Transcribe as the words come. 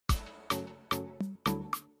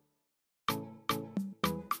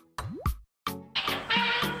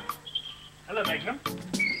Hello, Magnum.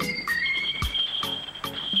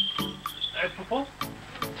 Football?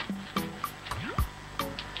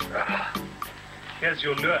 Here's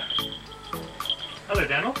your lure. Hello,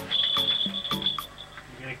 Daniel.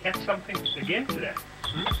 You going to catch something again today?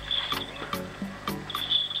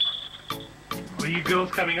 Or are you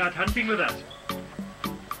girls coming out hunting with us?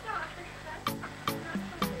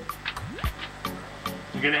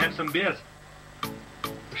 You're going to have some beers?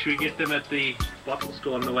 Or should we get them at the bottle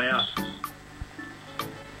store on the way out?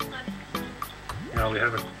 No, we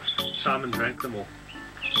haven't. Simon drank them all.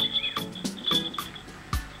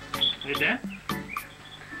 Hey, Dan?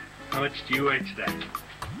 How much do you weigh today?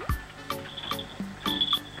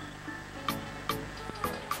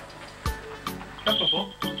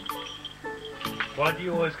 Comfortable. Why do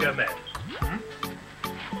you always go mad?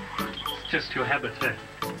 It's just your habit, eh?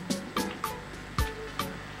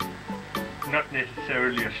 Not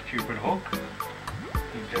necessarily a stupid hawk.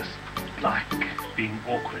 You just like being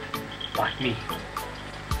awkward, like me.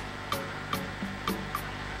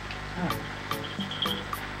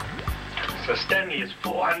 So Stanley is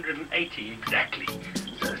 480 exactly.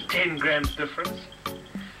 So it's 10 grams difference.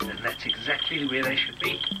 And that's exactly where they should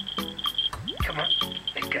be. Come on,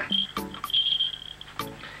 let's go.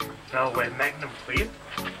 Now I'll weigh Magnum for you.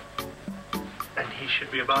 And he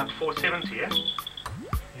should be about 470, yeah?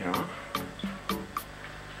 Yeah.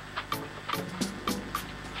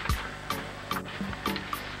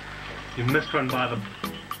 You missed one by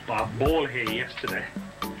a ball here yesterday.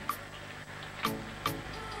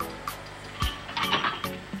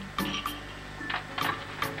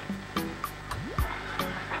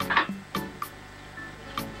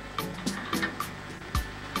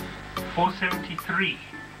 $473.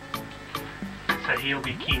 So he'll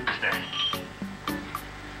be keen today.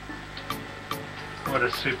 What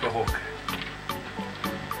a super hawk.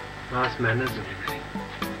 Nice manners and everything.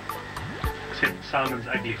 Except Simon's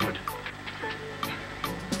ugly hood.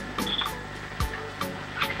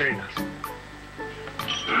 Very nice.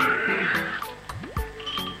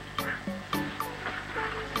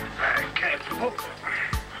 Okay,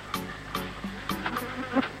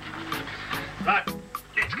 right,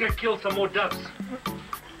 let's go kill some more doves.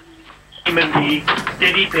 Mandy,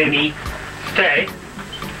 steady penny, stay.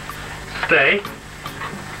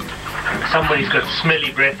 Somebody's got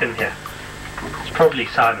smelly breath in here. It's probably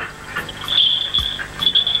Simon.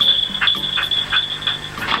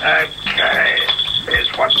 Okay.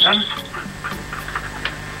 There's one done.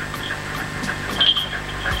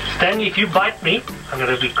 Stanley, if you bite me, I'm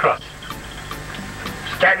going to be cross.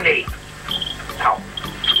 Stanley! Ow.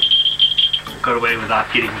 Got away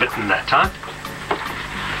without getting bitten that time.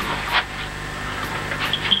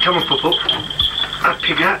 Come on, Poo-Poo. Up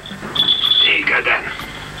you go. There you go, Dan.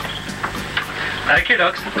 Okay,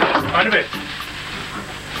 dogs. On a bit.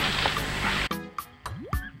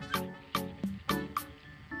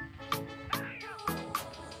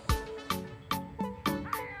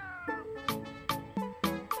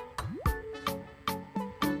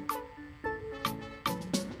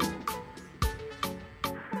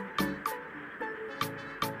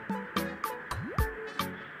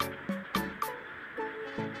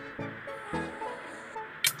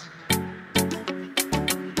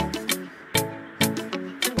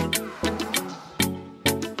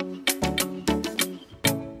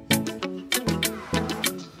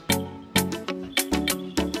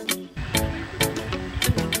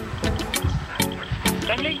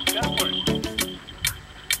 Stanley, go for it.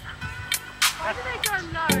 Why do they go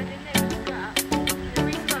low and then they pick up? The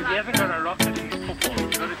wings are He like hasn't got a rocket in his football,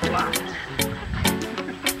 he's got it flat.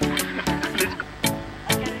 Let's go.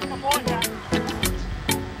 Okay, there's some water.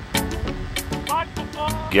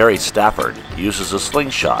 Gary Stafford uses a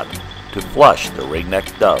slingshot to flush the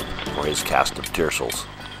ring-necked dove for his cast of tiercels.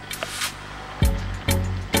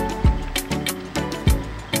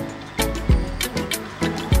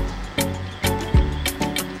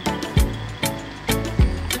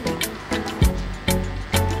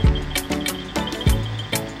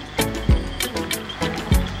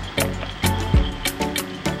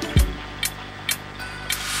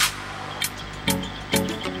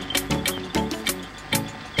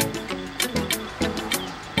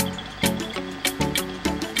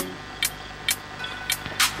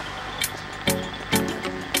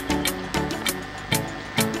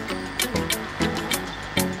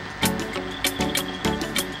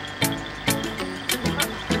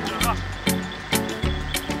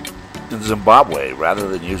 In Zimbabwe, rather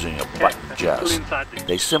than using a button just,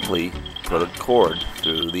 they simply put a cord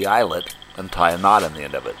through the eyelet and tie a knot in the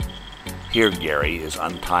end of it. Here Gary is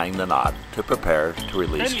untying the knot to prepare to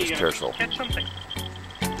release his tiercel. Catch something.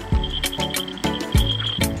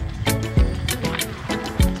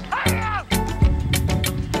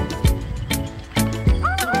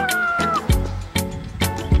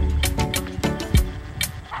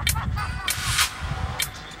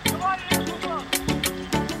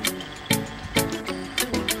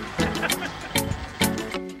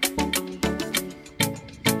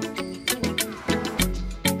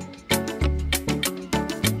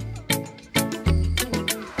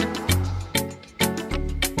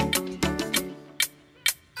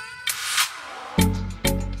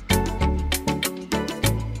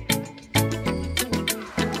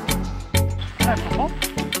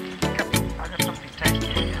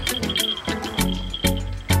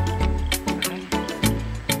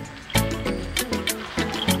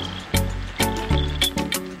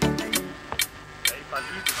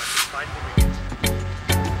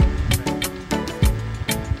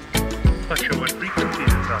 Not sure what frequency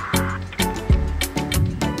it's on.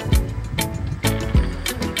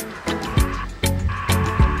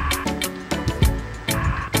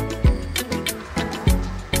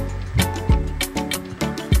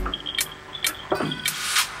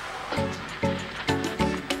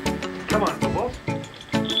 Come on, Bubbles.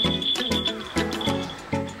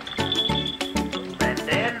 And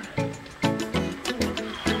then,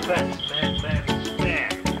 that's stand.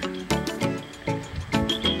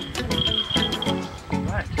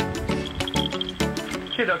 Right.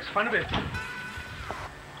 Okay, Doc's fun of it.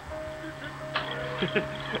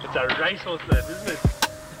 It's a racehorse then, isn't it?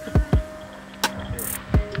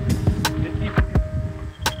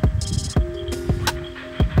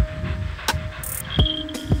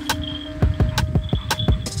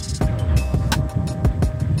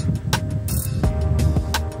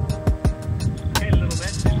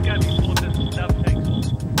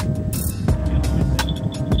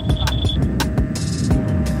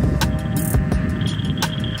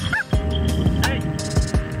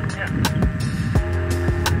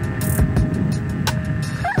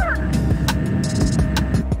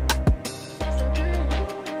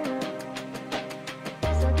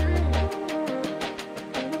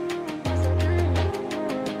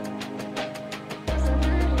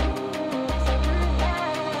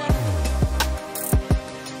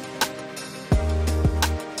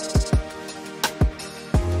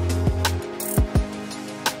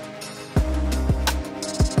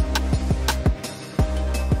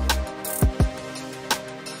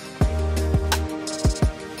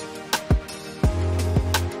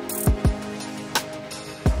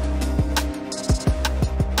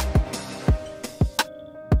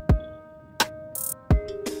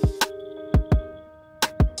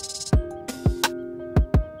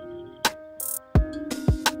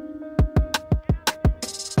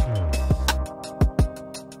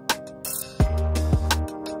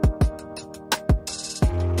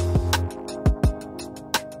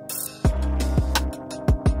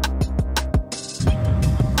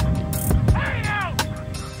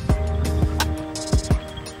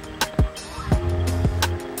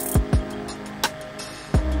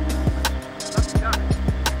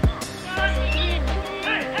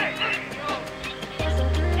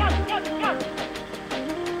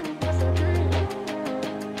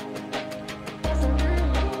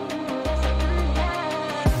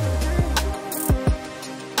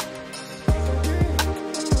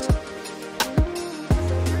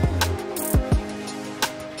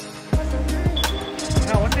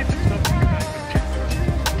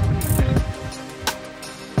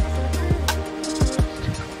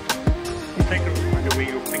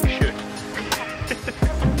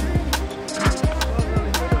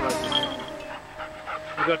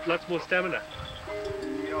 Got lots more stamina.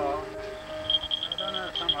 Yeah, I don't know,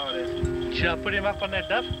 somehow it is. Should I put him up on that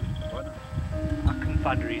duff? Why not? I couldn't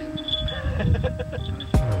find a reason.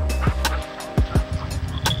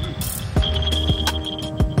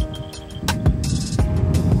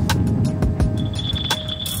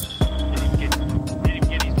 Let him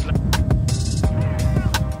get his blood.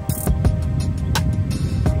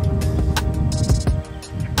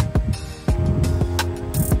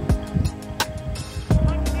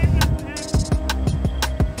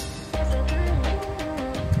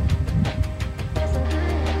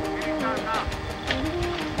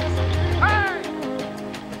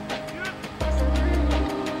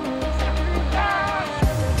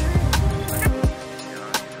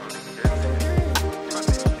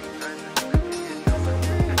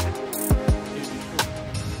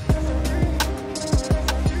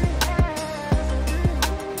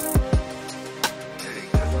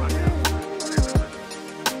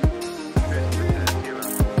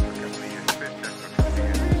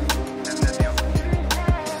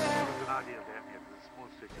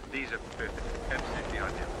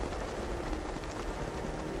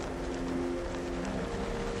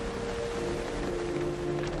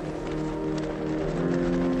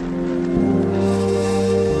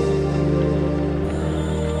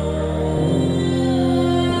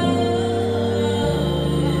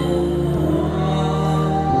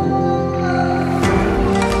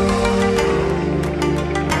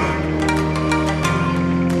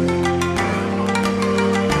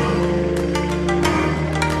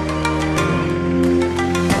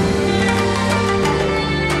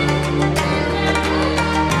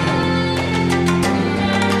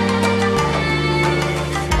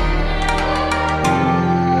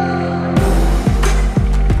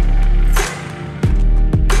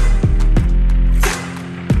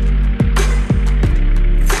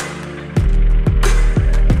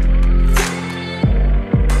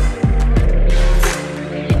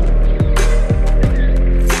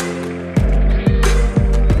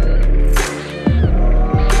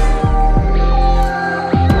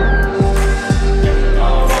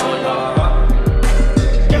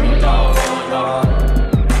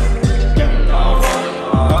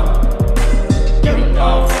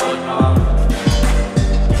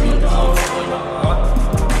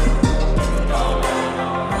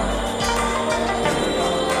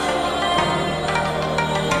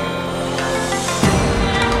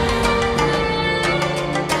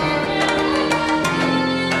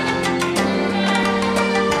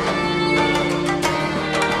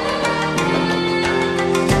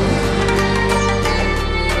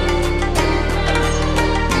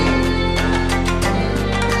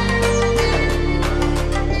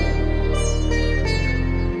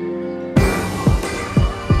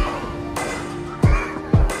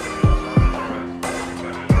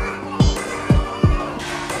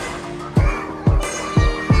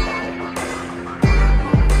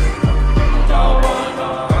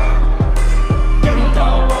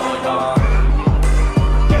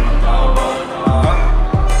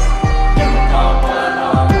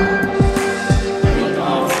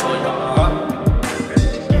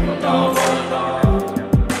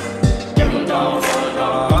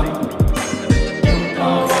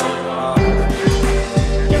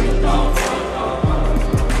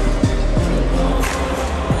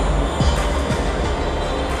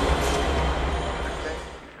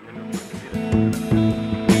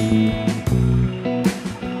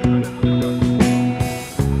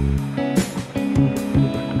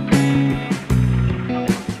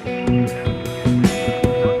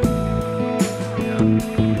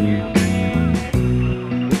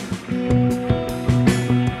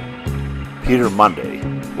 Peter Monday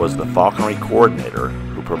was the falconry coordinator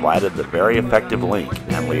who provided the very effective link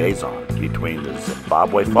and liaison between the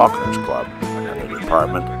Zimbabwe Falconers Club and the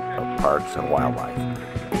Department of Parks and Wildlife.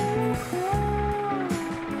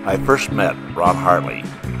 I first met Ron Hartley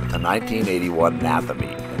at the 1981 NAFA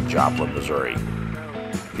meet in Joplin, Missouri.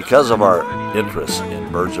 Because of our interest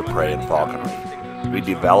in birds of prey and falconry, we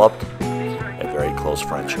developed a very close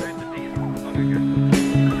friendship.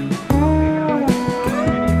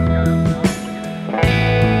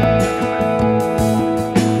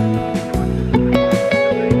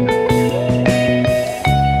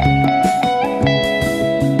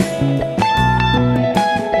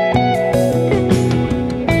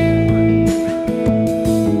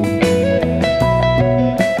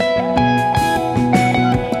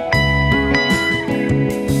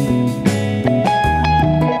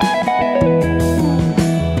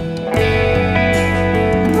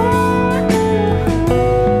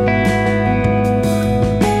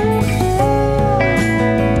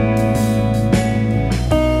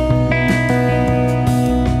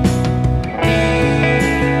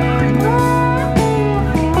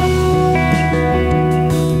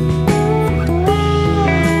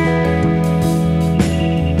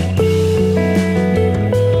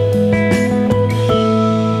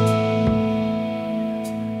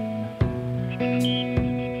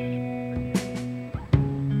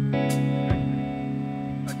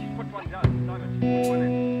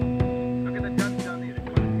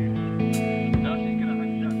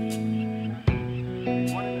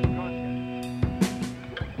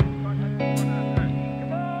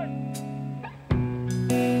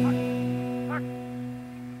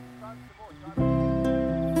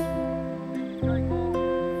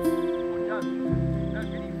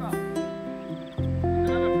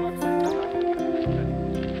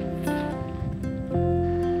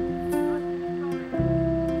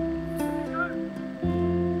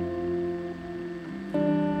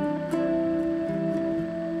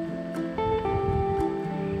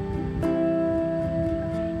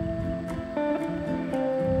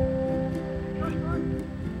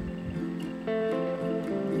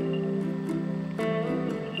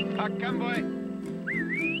 Come, boy.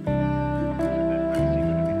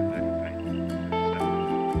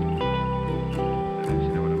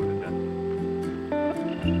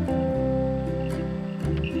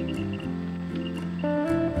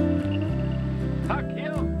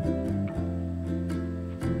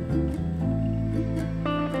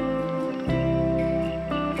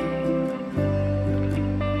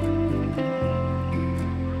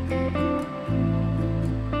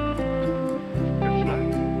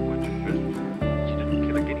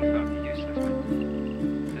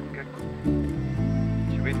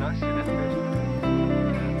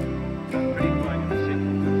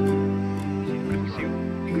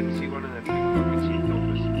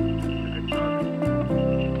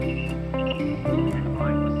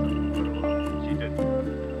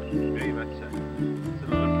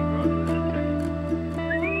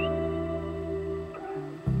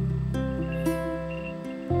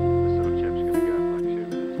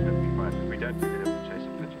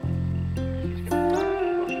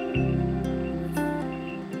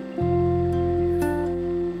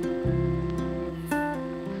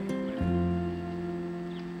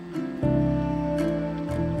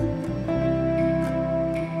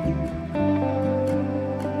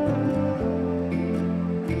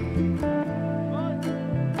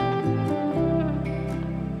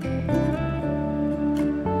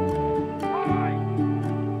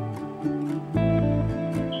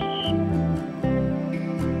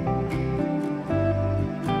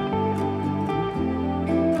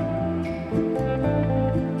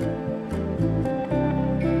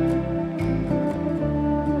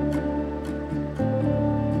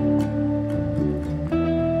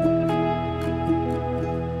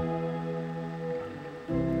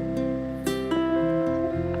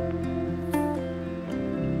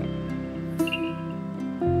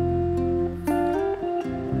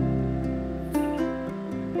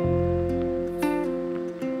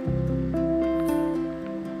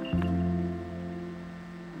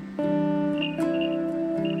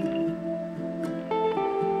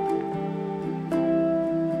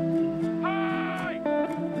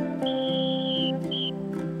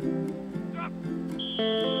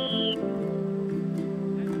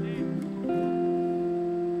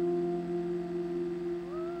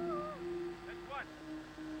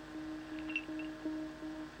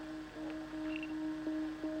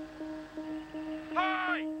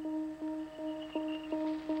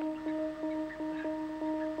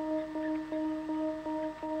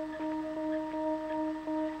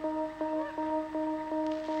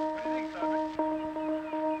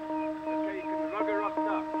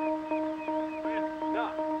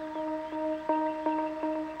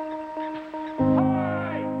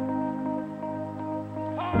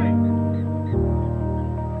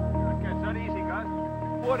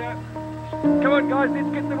 guys, let's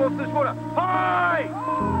get them off this water. Hi!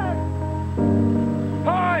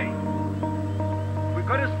 Hi! We've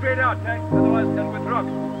got to spread out, eh? Otherwise they'll with rocks.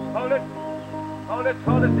 Hold it. Hold it,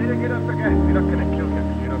 hold it. Let it get up again. We're not going to kill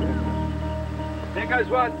him. You're not going to. There goes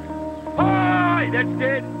one. Hi! That's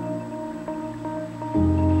dead.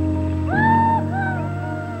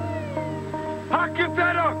 Hark your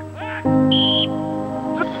paddock!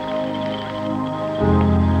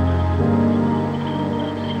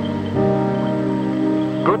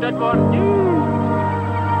 Good, that one.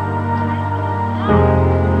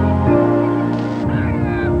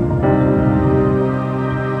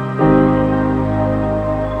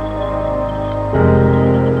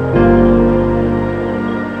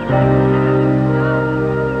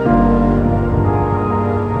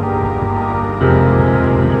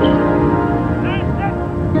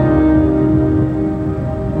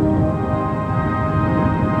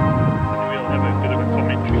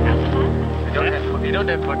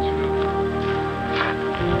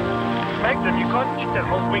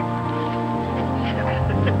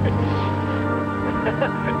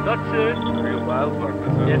 Not soon. Real wild one.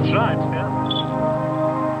 That's right, yeah.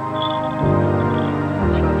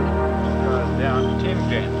 Down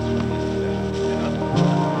Chindgren.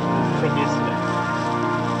 From yesterday.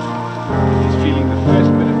 He's feeling the first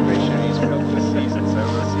bit of pressure he's felt this season, so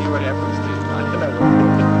we'll see what happens to him. I don't know what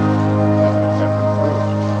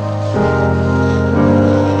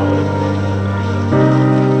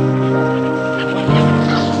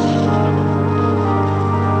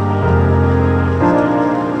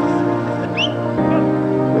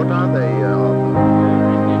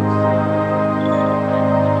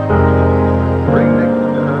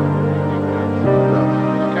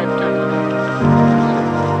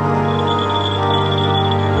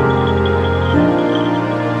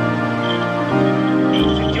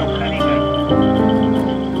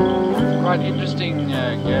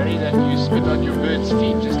Gary, that you spit on your bird's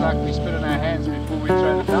feet just like we spit on our hands before we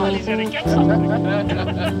throw them down. He's going to get something.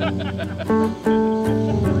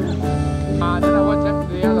 I don't know what's happened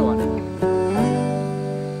to the other one.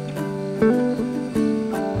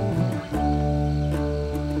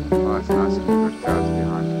 Oh, it's nice and good cars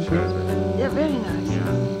behind the show. Yeah, very nice.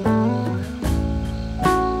 Yeah.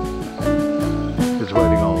 It's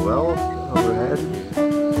waiting on well overhead.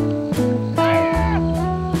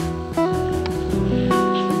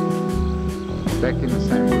 Back in the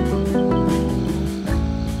same room.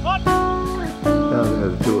 Yeah,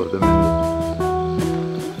 there's two of them in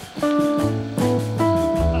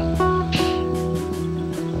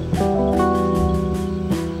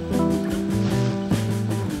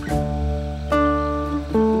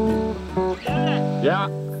Yeah.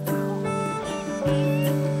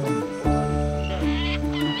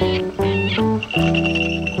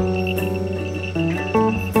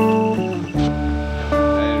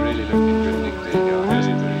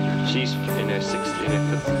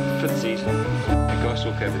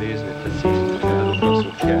 Over there, isn't it? Fifth season.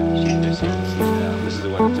 Yeah, she's in her second season now. This is the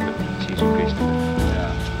one that's a bit, she's increased a bit.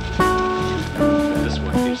 Yeah. And this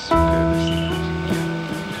one is superb.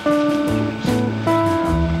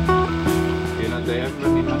 You know, they have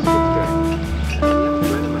really nice kids going.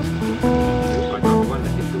 I got the one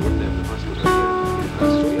that hit the wood there in the hospital. I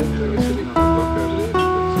saw you sitting on the dock over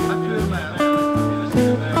there.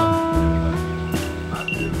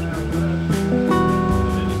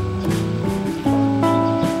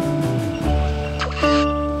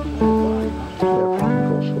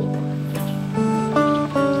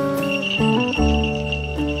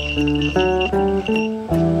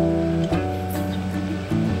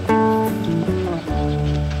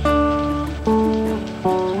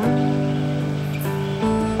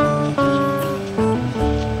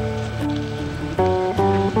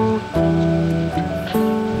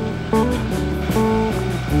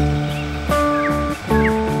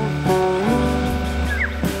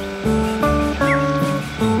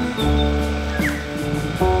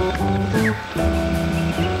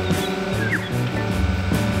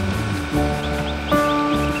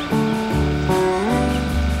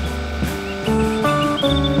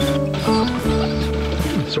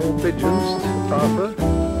 It's all pigeons, Arthur.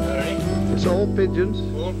 Sorry? It's all pigeons.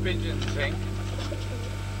 All pigeons, Hank.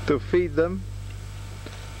 To feed them.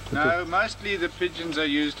 No, mostly the pigeons are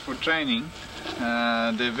used for training.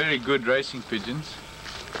 They're very good racing pigeons.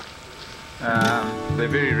 They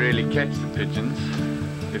very rarely catch the pigeons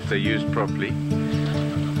if they're used properly.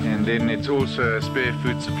 And then it's also a spare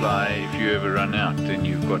food supply. If you ever run out, then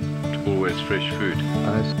you've got always fresh food.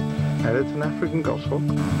 Nice. And it's an African goshawk.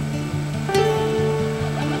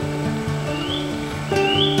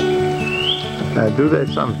 Do they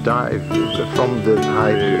some dive from the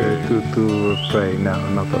height to prey? No,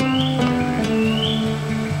 not at all.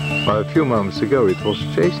 Well, a few moments ago it was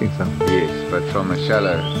chasing something. Yes, but from a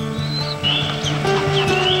shallow.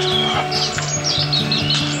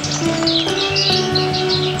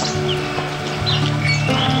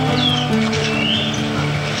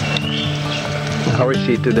 How is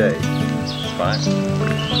she today? Fine.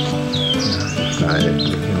 Nice,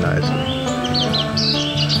 looking nicely.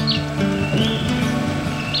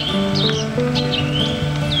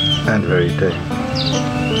 And very tame.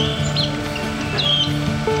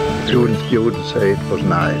 You wouldn't say it was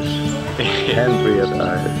nice. Henry at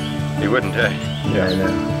eyes. You wouldn't, eh? Yeah, I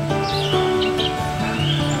know.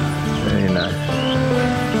 Very nice.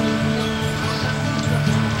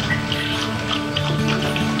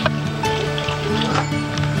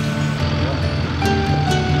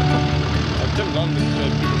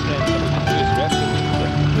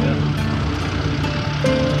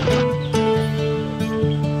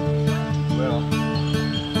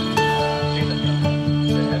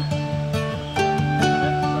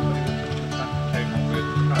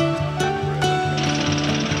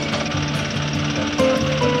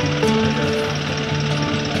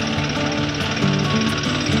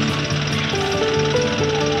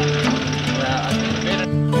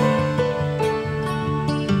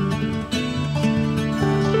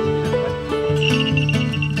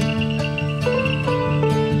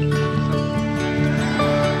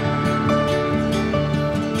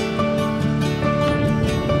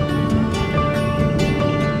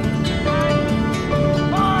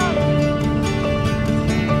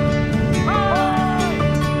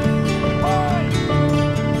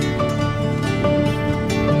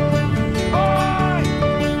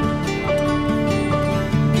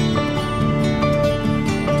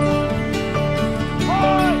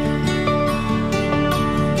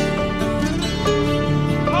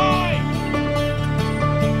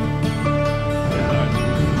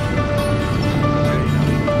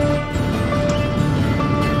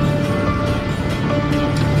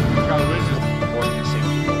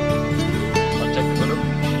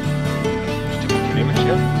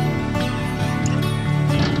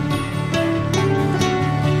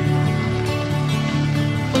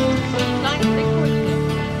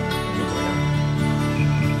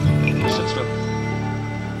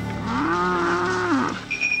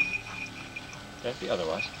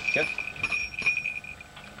 Otherwise, yeah.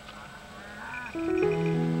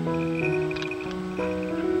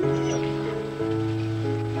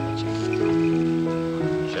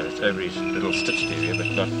 Sure, it's over his little stitched area, but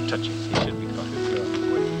not touching. He should be fine.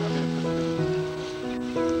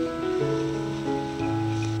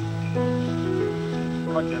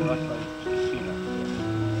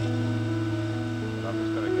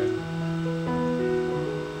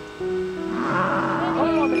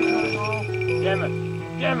 Damn it!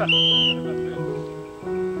 Damn it!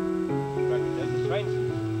 There's the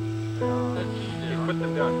Swainsons. He's put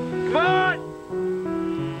them down. Come on!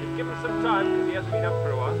 Just give him some time because he hasn't been up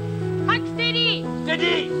for a while. Huck, steady!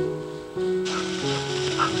 Steady!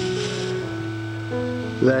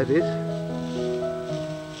 That is?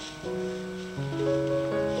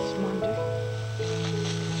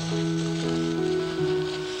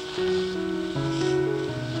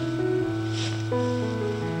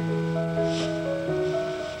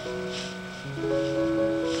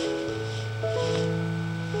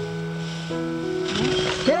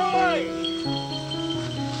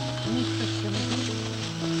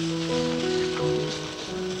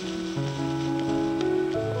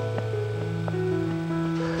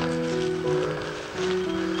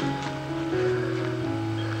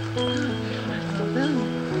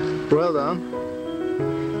 Well done.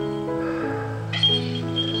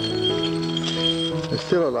 It's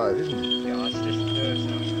still alive, isn't it? Yeah, it's just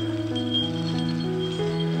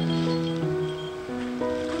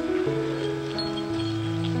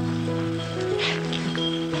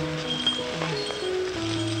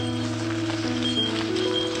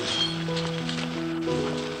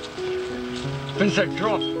been so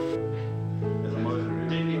drop.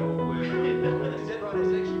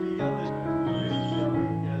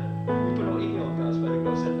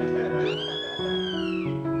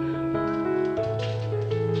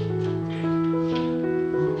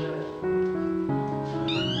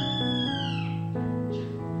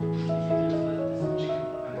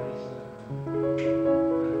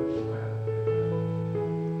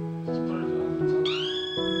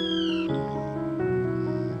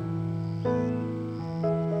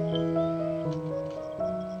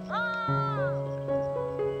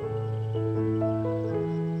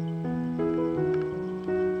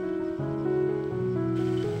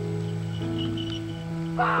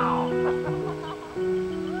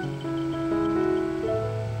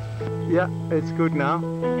 Yeah, it's good now.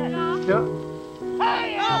 Yeah.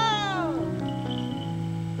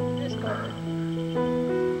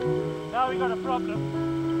 Now we got a problem.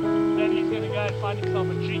 Then he's going to go and find himself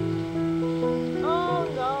a tree. Oh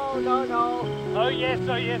no, no, no. Oh yes, and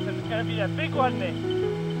it's going to be that big one there.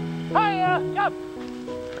 Hiya, up!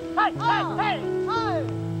 Hey, hey, hey!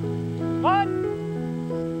 One!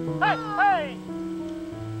 Hey, hey!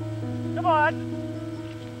 Come on!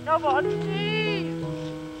 Come on! Please!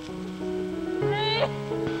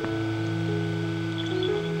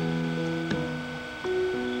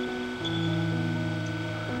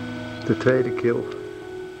 De tweede kill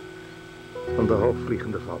van de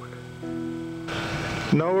hoogvliegende valk.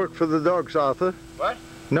 No work for the dogs, Arthur. What?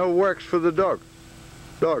 No works for the dog.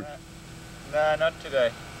 Dog. No, not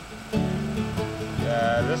today.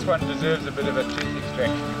 This one deserves a bit of a tooth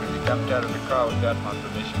extraction because he jumped out of the car without my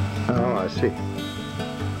permission. Oh, I see.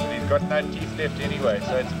 But he's got no teeth left anyway,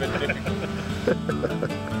 so it's a bit difficult.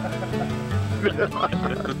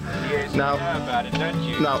 Yes, Now- you know about it, don't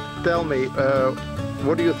you? Now, tell me,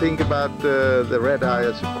 what do you think about the red eye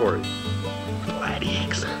as a quarry? Bloody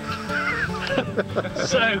excellent.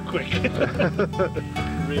 So quick.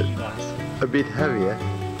 Really nice. A bit heavier.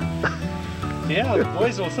 Yeah, the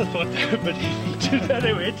boys also thought they were a bit heavy too.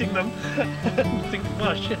 They were hitting them. Think,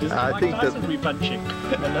 oh shit, is I Mike think that- Tyson re-punching?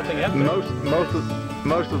 And nothing happened.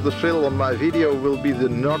 Most of the thrill on my video will be the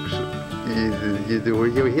knocks.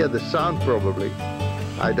 You hear the sound probably.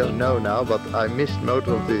 I don't know now, but I missed most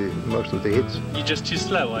of the hits. You're just too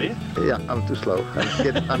slow, are you? Yeah, I'm too slow.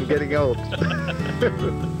 I'm getting old.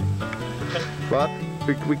 But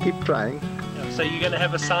we keep trying. So you're going to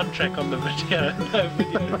have a soundtrack on the video? No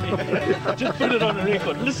video. Just put it on a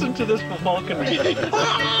record. Listen to this for Falconry.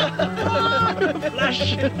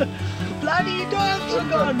 Flash! Bloody dogs are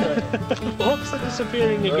gone! Hawks are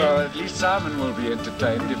disappearing again. Well, at least Simon will be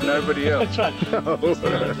entertained if nobody else. That's right. He doesn't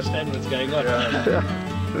understand what's going on. Yeah.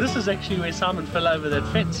 This is actually where Simon fell over that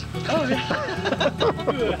fence. Oh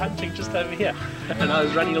yeah. We were hunting just over here. And I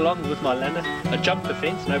was running along with my lanner. I jumped the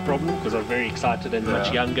fence, no problem, because I was very excited and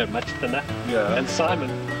much younger, much thinner. Yeah. And Simon,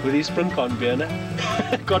 with his Sprinkorn burner,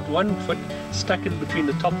 got one foot stuck in between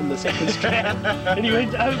the top and the second strand. And he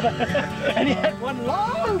went over. And he had one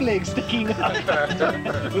long leg sticking out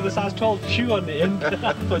with a size 12 shoe on the end.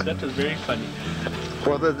 I thought that was very funny.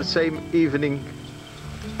 Was it the same evening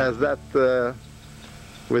as that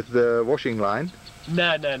with the washing line?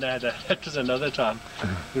 No, that was another time.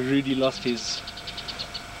 Rudy lost his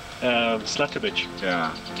slutterbitch.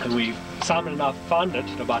 Yeah. And Simon and I found it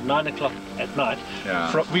about 9 o'clock at night.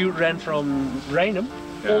 Yeah. We ran from Raynham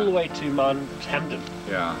all the way to Mount Hampden.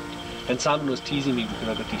 Yeah. And Simon was teasing me because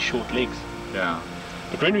I got these short legs. Yeah.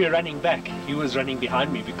 But when we were running back, he was running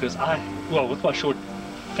behind me because with my short,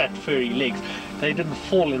 fat, furry legs, they didn't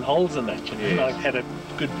fall in holes in that. You know? I had a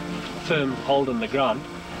good, firm hold on the ground.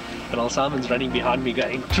 And old Simon's running behind me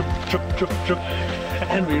going, troop, troop, troop, troop.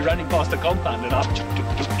 And we're running past the compound and I'm troop,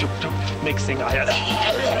 troop, troop, troop, troop. Next thing I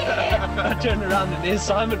turn around and there's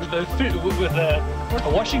Simon with a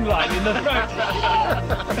washing line in the throat.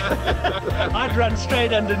 I'd run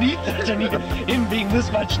straight underneath it and him being this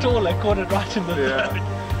much taller caught it right in the throat.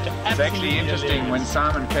 It's actually interesting, when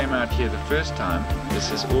Simon came out here the first time, this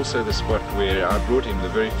is also the spot where I brought him the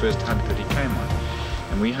very first hunt that he came on.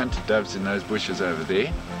 And we hunted doves in those bushes over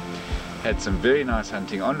there. Had some very nice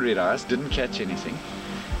hunting on red eyes, didn't catch anything.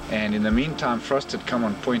 And in the meantime, frost had come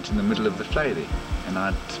on point in the middle of the flay there. And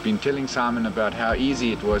I'd been telling Simon about how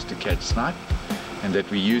easy it was to catch snipe, and that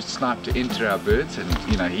we used snipe to enter our birds. And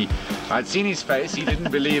you know, I'd seen his face, he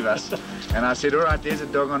didn't believe us. And I said, all right, there's a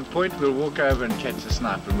dog on point, we'll walk over and catch a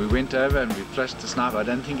snipe. And we went over and we flushed the snipe. I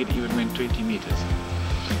don't think it even went 20 meters.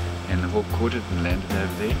 And the hawk caught it and landed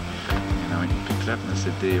over there. And I went and picked it up and I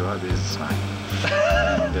said, there you are, there's a snipe.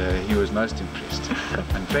 And he was most impressed.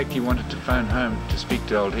 In fact, he wanted to phone home to speak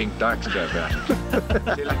to old Henk Dijkstra about it,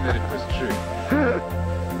 telling that it was true.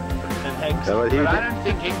 And Hank's, But I don't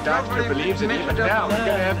think Henk Dijkstra believes it even now. We're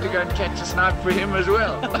going to have to go and catch a snipe for him as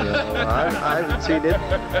well. I haven't seen it,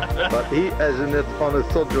 but he, as an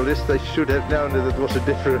ornithologist, they should have known that it was a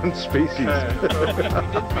different species. He did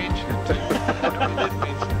mention it too. He did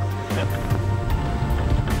mention it.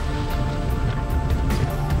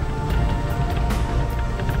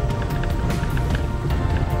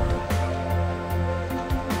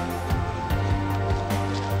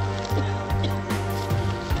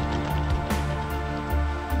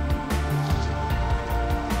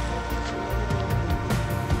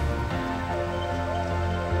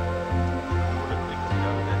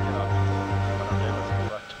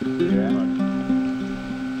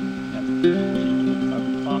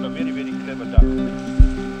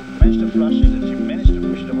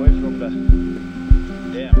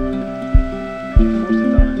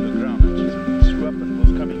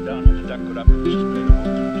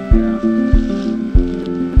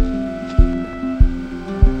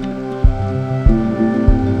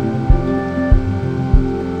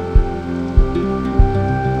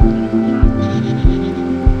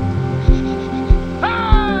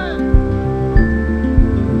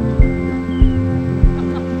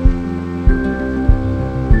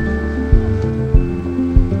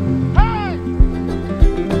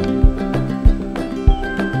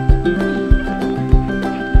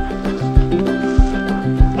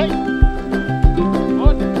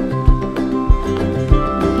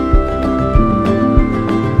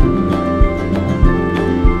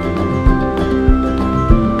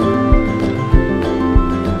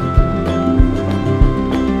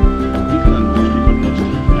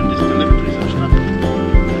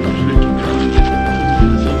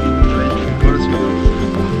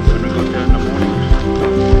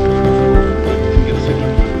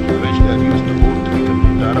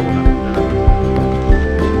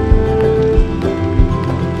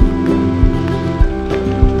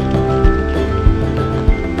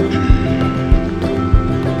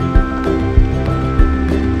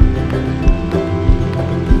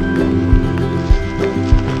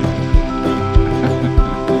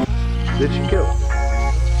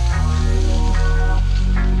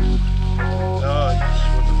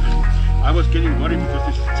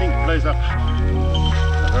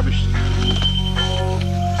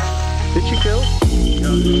 Did she kill?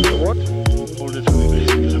 Yeah. What? Hold it for me,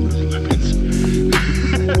 basically. I'm losing my pants.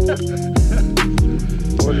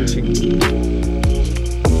 What did she kill?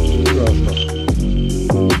 Well, stop.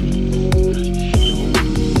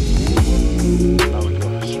 Now we go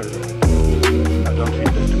straight away. I don't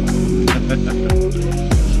feel that.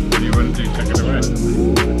 What do you want to do? Take it away.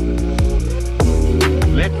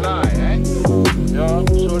 Let lie, eh? Yeah,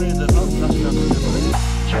 sorry, there's not nothing.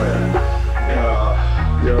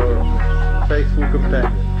 Yeah. Your faithful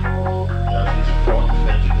companion. Yeah, she's a frog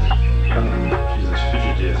She's as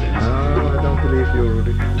fidgety as anything. No, I don't believe you,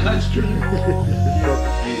 Rudy. That's true.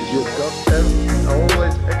 You've got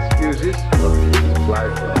always excuses, but it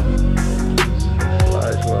flies well.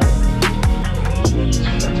 Flies well.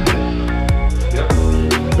 Yep.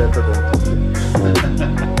 Better than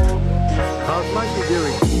how's Mikey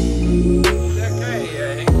doing?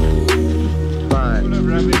 Okay, Fine.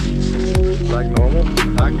 Like normal?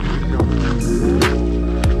 Like normal.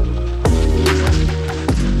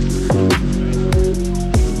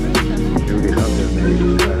 Judy had her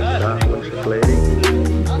name. That was a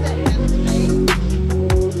lady.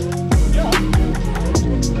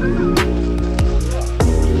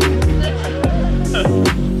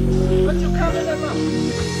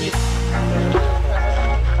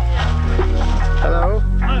 Hello?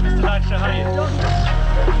 Hi, Mr. Laksha, how are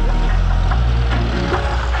you?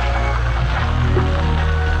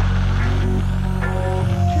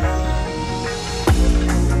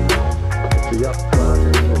 De jachtplaats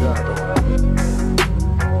is inderdaad al.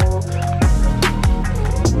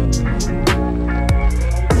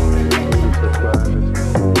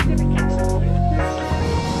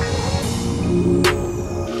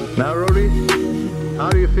 Now, Roddy, how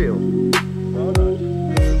do you feel?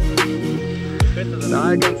 Now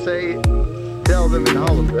I can say, tell them in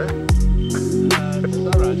Holland, eh? It's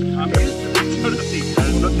alright. I'm used to this sort of thing.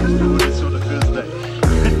 I'm not used to this sort of first day.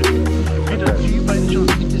 Peter, do you by any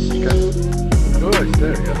chance eat this? Oh, it's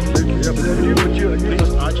there, absolutely. Yeah, but then you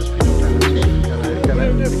Please, I just feel can I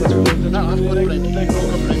no, I've got plenty.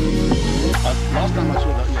 Last time I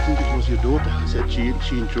saw that, I think it was your daughter. I said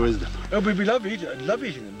she enjoys them. Oh, we love eating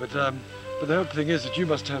them, but the whole thing is that you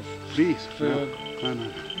must have. Please. For,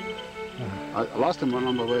 No. Last time when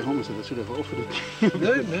on my way home, I said I should have offered it to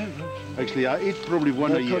you. no. Actually, I eat probably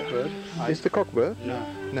one a year. Cockbird. Is the cockbird? No.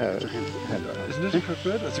 No. It's a hen. Isn't it a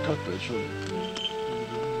cockbird? That's a cockbird, surely.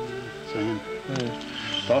 It's a hen. Yeah.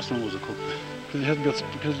 Last one was a cockbird. Because he hasn't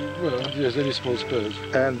got, well, yes, only small spurs.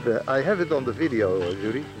 And I have it on the video,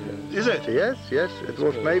 Judy. Is it? Yes. It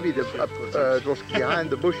was maybe it was behind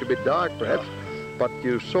the bush, a bit dark perhaps, but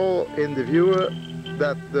you saw in the viewer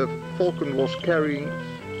that the falcon was carrying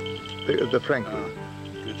the Franklin.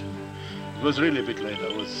 Good. It was really a bit late.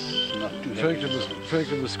 I was not too happy.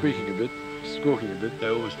 Franklin was squawking a bit. They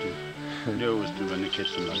always do. They always do when they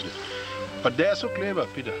catch them like this. But they are so clever,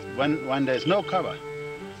 Peter. When there's no cover,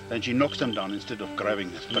 then she knocks them down instead of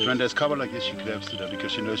grabbing them. But when there's cover like this, she grabs to them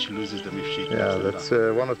because she knows she loses them if she knocks them that's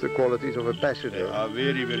down. one of the qualities of a They passenger. are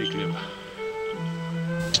very, very clever.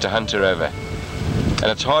 To hunt her over.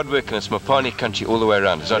 And it's hard work and it's Mopani country all the way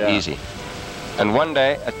around. It's not easy. And one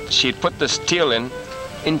day she'd put this teal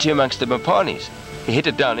into amongst the Mopanis. He hit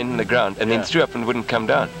it down in the ground and then threw up and wouldn't come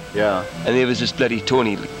down. Yeah. And there was this bloody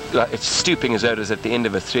tawny, like it's stooping as though it was at the end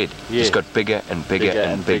of a thread. Just got bigger and bigger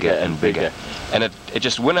and bigger and bigger. And it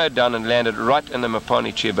just winnowed down and landed right in the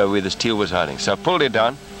Mopani tree above where this teal was hiding. So I pulled her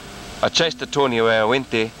down, I chased the tawny away, I went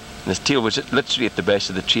there, and this teal was literally at the base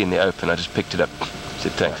of the tree in the open. I just picked it up,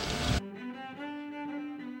 said thanks.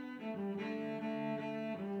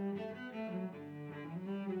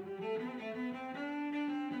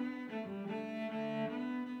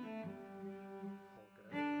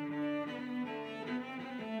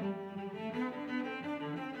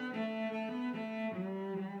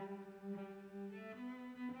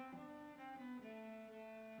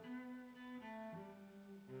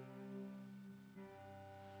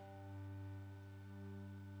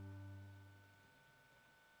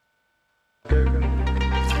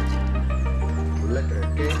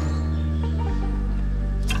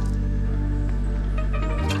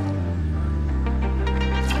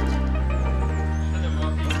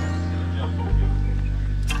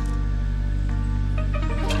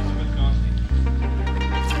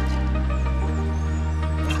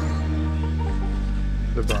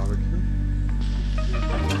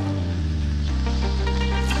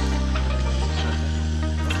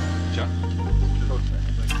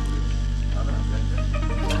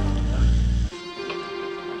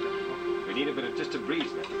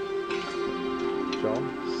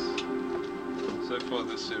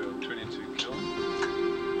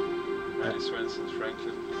 Swenson's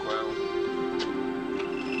Franklin, quail.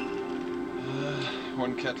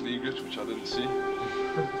 One cattle egret, which I didn't see.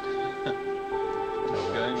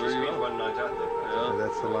 Going very well. One night out there. Yeah.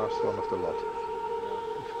 That's the last one of the lot,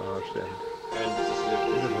 if I understand. And this is the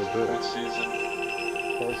Little bird. Good season.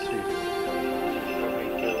 Fall season. probably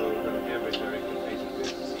till November, so I reckon, basically to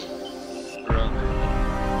see. Around there.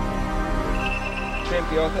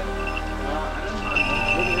 Swempy, Arthur?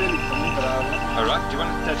 Alright, do you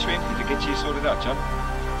want to touch Swempy to get you sorted out, John? I'm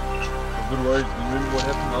a bit worried. Remember what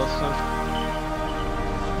happened last time?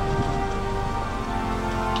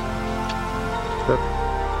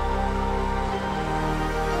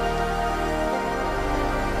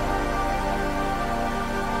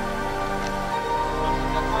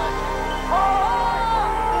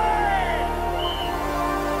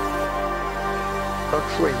 Cock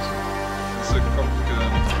swings. It's a cock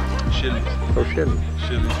Shelley. Oh, Shelley.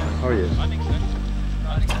 Shelley. Oh, yes.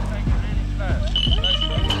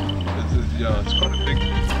 Yeah, it's quite a big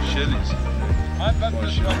Shelley's. I'm bumped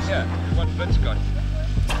this one here. What Vince got?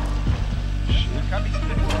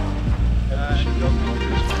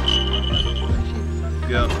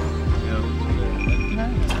 Yeah.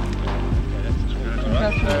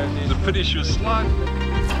 It's a pity she was sliding.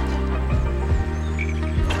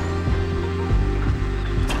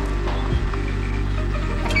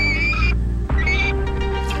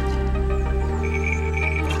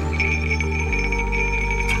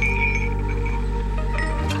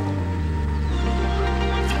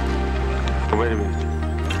 Wait a minute.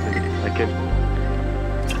 I can.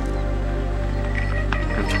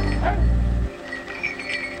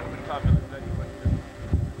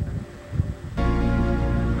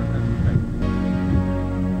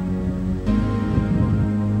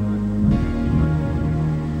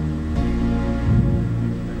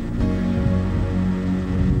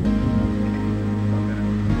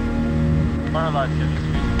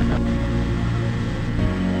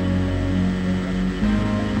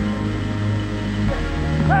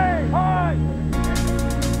 Hey, hi!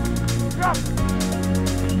 Drop!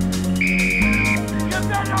 Get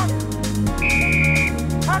that up!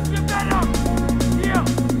 Get that up! Heel!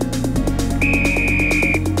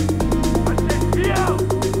 I said heel!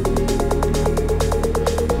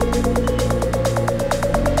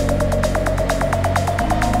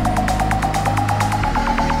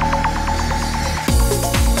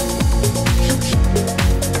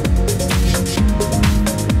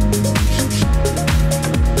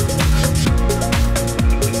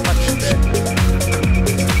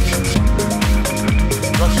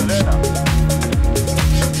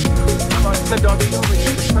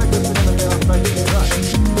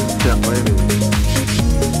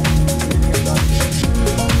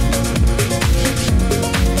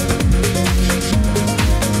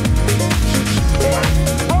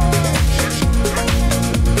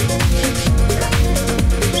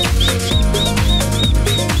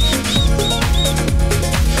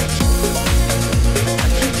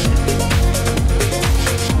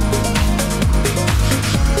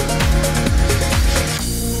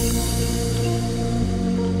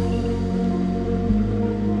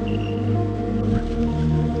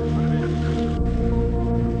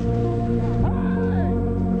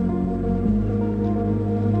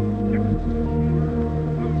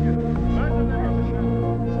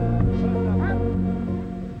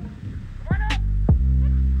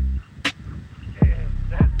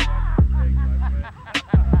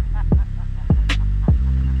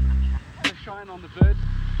 On the bird.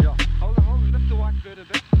 Yeah. Hold it, lift the white bird a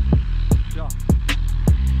bit.